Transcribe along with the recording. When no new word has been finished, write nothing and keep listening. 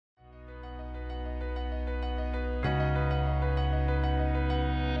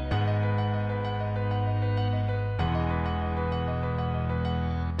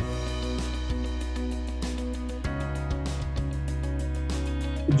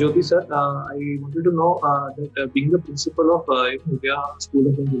Jyoti sir, I wanted to know that being the principal of Udaya School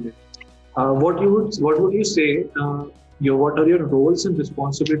of Engineering, what would you say? What are your roles and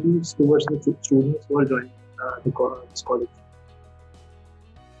responsibilities towards the students who are joining this college?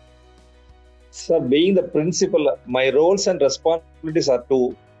 So, being the principal, my roles and responsibilities are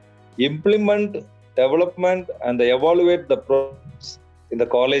to implement, development, and evaluate the programs in the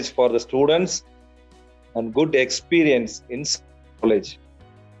college for the students and good experience in college.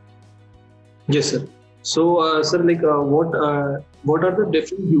 Yes, sir. So, sir, like, what are the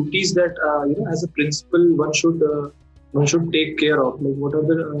different duties that as a principal one should take care of? Like, what are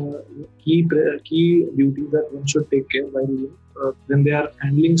the key duties that one should take care while when they are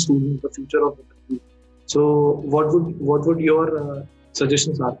handling students, the future of the country? So, what would your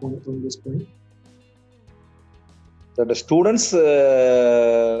suggestions are from this point? So the students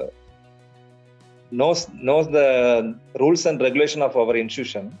knows the rules and regulation of our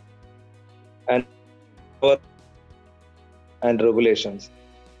institution and regulations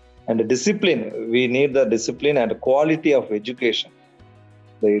and the discipline. We need the discipline and quality of education.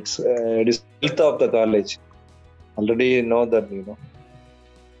 It is health of the college. Already know that,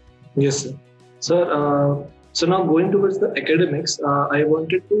 Yes, sir. Sir, so now going towards the academics, I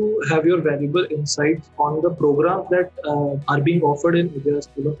wanted to have your valuable insights on the programs that are being offered in Udaya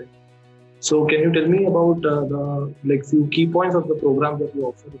School of Engineering. So, can you tell me about the few key points of the programs that you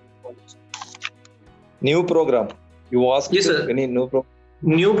offer in the college? New program. You asked Yes, sir. Any new program?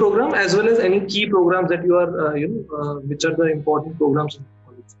 New program as well as any key programs that you are, which are the important programs in the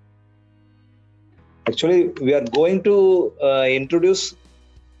college. Actually, we are going to introduce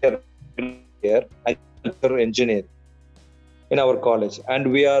here agriculture engineering in our college,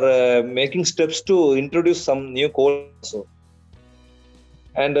 and we are making steps to introduce some new courses also.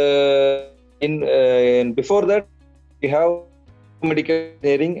 And in before that, we have medical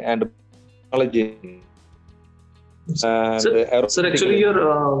engineering and technology. Sir, actually,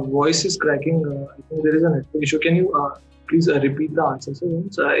 your voice is cracking. I think there is a network issue. Can you please repeat the answer, sir?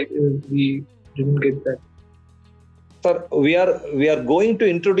 We didn't get that. Sir, we are going to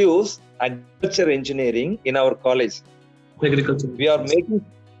introduce agriculture engineering in our college. Agriculture. We are making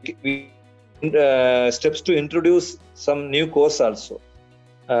steps to introduce some new course also,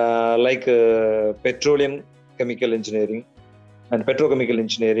 like petroleum chemical engineering and petrochemical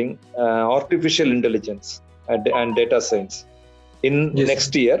engineering, artificial intelligence and data science in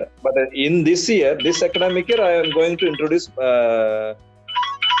next year. But in this year, this academic year, I am going to introduce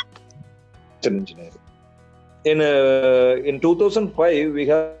engineering. In 2005, we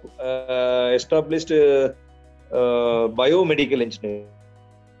have established biomedical engineering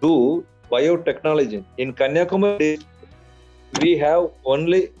to biotechnology. In Kanyakumari, we are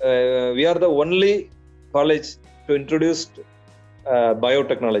the only college to introduce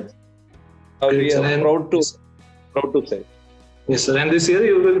biotechnology. We are proud to say. Yes, sir. And this year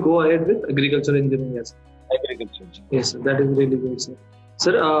you will go ahead with agriculture engineering. Yes. Agriculture engineering. Yes, sir. That is really good, sir.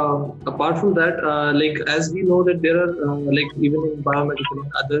 Sir, apart from that, as we know that there are even in biomedical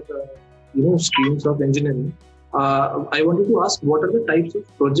and other streams of engineering, I wanted to ask, what are the types of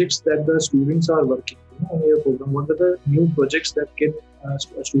projects that the students are working on your program? What are the new projects that can a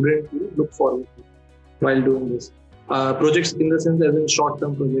student look forward to while doing this? Projects in the sense as in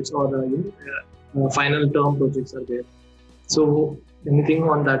short-term projects or final term projects are there. So anything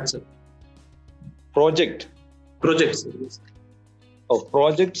on that, sir? Projects. Yes.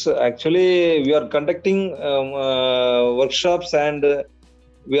 Projects. Actually, we are conducting workshops and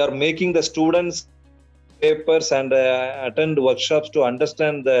we are making the students papers and attend workshops to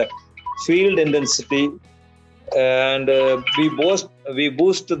understand the field intensity, and we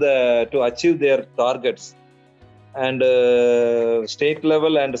boost to achieve their targets. And state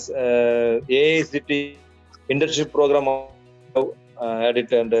level and AICT internship program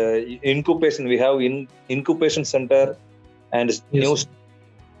added, and incubation. We have incubation center and news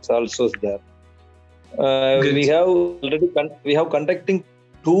also there. We have conducting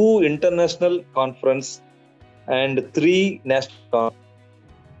 2 international conference and 3 national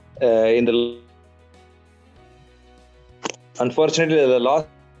in the. Unfortunately, the last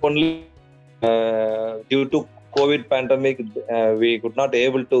only due to COVID pandemic, we could not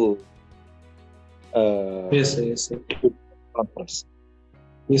able to. Yes, sir. Conference.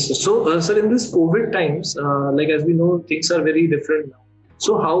 Yes, sir. So, sir, in this COVID times, as we know, things are very different now.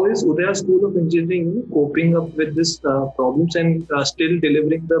 So, how is Udaya School of Engineering coping up with this problems and still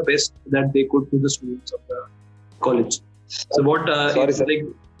delivering the best that they could to the students of the college? So, what? Sorry, sir.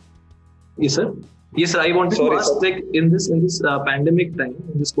 Yes, sir. Yes, sir. I wanted to ask, in this pandemic time,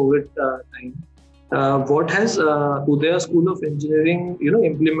 in this COVID time, what has Udaya School of Engineering,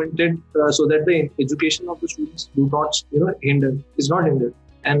 implemented so that the education of the students do not, is not hindered,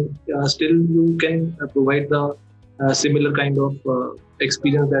 and still you can provide the similar kind of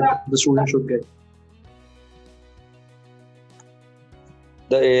experience that the student should get.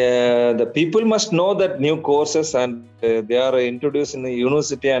 The people must know that new courses and they are introduced in the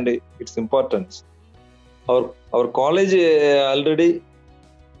university and its importance. Our college already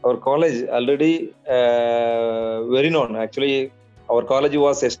very known. Actually, our college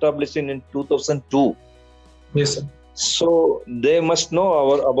was established in 2002. Yes, sir. So they must know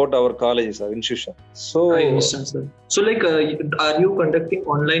about our colleges, our institution. So I understand, sir. So, like, are you conducting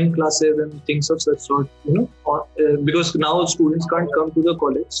online classes and things of such sort? Because now students can't come to the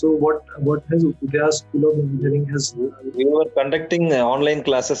college. So, what has Udaya School of Engineering has? We were conducting online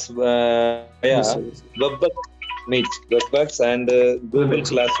classes via Yes, WebEx and Google WebEx.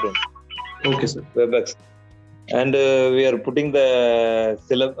 Classroom. Okay, sir. WebEx, and we are putting the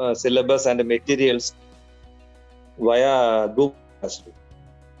syllabus and materials via Google Classroom.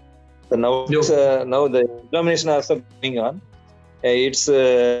 So now the examination is also going on. It's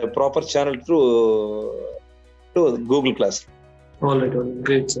a proper channel through Google Classroom. All right,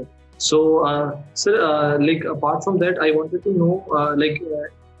 great, sir. So, sir, like apart from that, I wanted to know,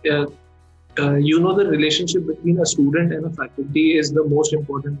 the relationship between a student and a faculty is the most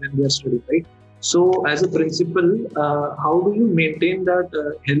important when they are studying, right? So, as a principal, how do you maintain that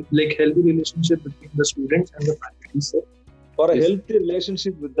healthy relationship between the students and the faculty, sir? For a healthy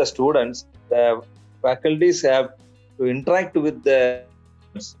relationship with the students, the faculties have to interact with the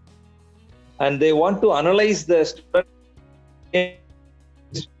students, and they want to analyze the student in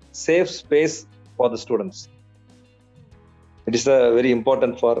safe space for the students. It is very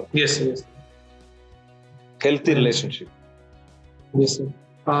important for Yes. healthy relationship. Yes, sir.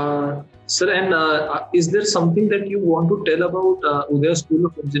 Sir, and is there something that you want to tell about Udaya School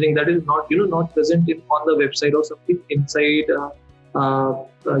of Engineering that is not present on the website, or something inside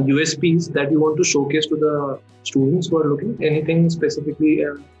USPs that you want to showcase to the students who are looking? Anything specifically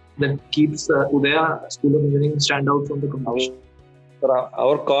that keeps Udaya School of Engineering stand out from the competition?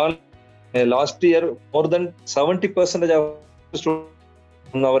 Our call last year, more than 70% of students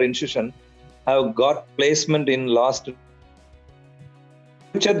in our institution have got placement in last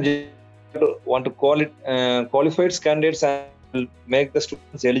future. Want to call it qualified candidates and make the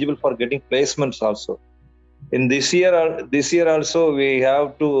students eligible for getting placements also. In this year also we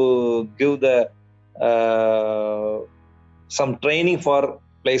have to give the some training for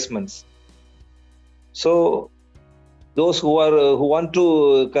placements. So those who want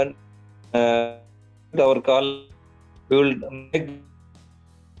to our call, we will make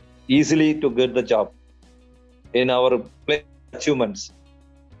easily to get the job in our achievements.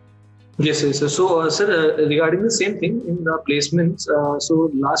 Yes. So, sir, regarding the same thing in the placements, so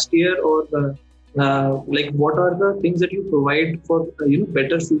last year, or what are the things that you provide for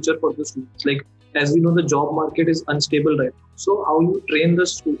better future for the students? Like, as we know, the job market is unstable right now. So, how you train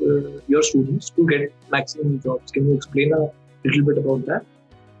your students to get maximum jobs? Can you explain a little bit about that?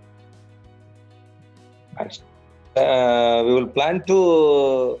 We will plan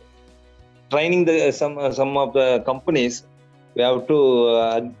to training some of the companies. We have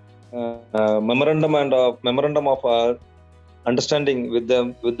to memorandum of understanding with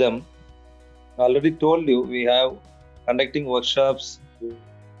them. I already told you we have conducting workshops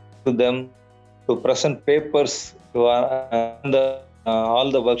to them, to present papers to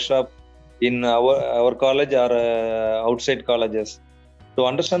all the workshop in our college or outside colleges, to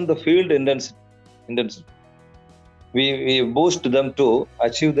understand the field intensity. We boost them to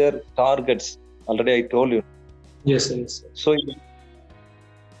achieve their targets. Already I told you. Yes. So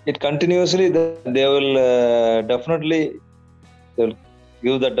it continuously they will definitely they'll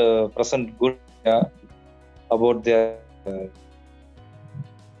give that present good about their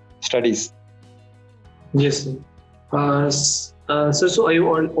studies. Yes, sir. So I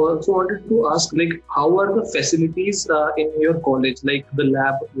also wanted to ask, like, how are the facilities in your college, like the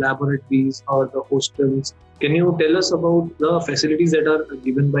laboratories or the hostels? Can you tell us about the facilities that are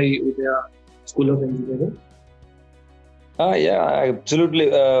given by Udaya School of Engineering? Yeah, absolutely.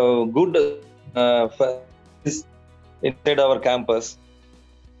 Good inside our campus.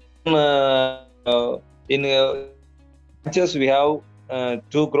 In branches we have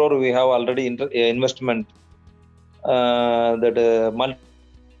 2 crore. We have already investment that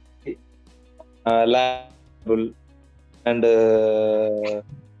multi lab and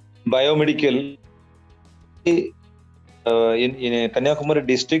biomedical. In Kanyakumari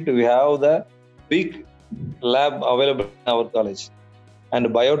district, we have the big lab available in our college, and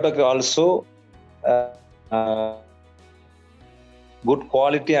biotech also uh, good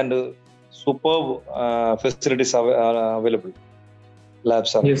quality and superb facilities are available.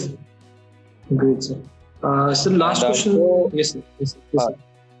 Labs are. Yes. Great, sir. Sir, last And question. also, Yes, sir. Yes, sir. Yes, sir.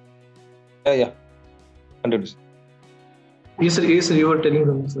 yeah. Continue. Yes, sir. Yes, sir. You were telling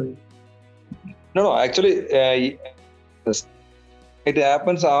them. Sorry. No, actually, it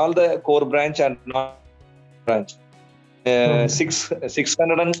happens all the core branch and non branch.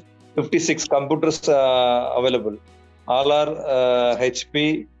 656 computers available. All are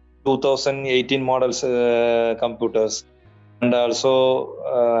HP 2018 models computers, and also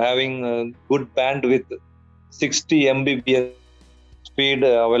having good bandwidth, 60 Mbps speed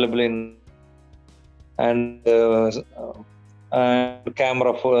available in, and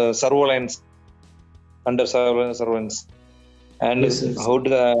camera for surveillance, under surveillance, and Yes, yes. how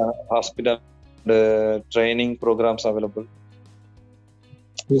the hospital training programs available.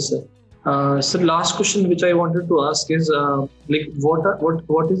 Yes, sir. Sir, last question which I wanted to ask is like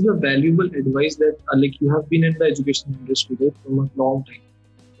what is the valuable advice that like you have been in the education industry, right, from a long time,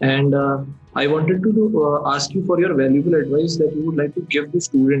 and I wanted to ask you for your valuable advice that you would like to give to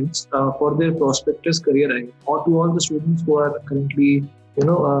students for their prospectus career ahead, or to all the students who are currently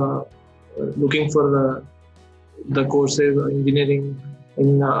looking for the courses or engineering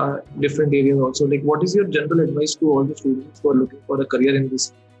in different areas also. Like, what is your general advice to all the students who are looking for a career in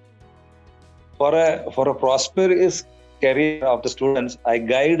this? For a prosperous career of the students, I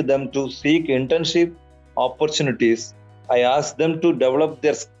guide them to seek internship opportunities. I ask them to develop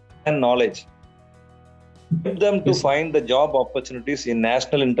their skill and knowledge. Help them to find the job opportunities in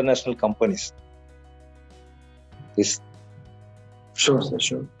national, international companies. Yes. Sure, sir.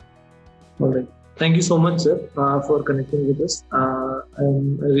 Sure. All right. Thank you so much, sir, for connecting with us.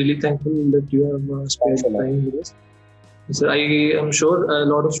 I'm really thankful that you have spent time with us. Sir, I am sure a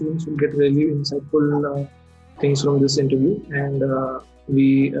lot of students will get really insightful things from this interview, and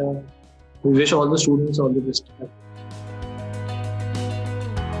we wish all the students all the best.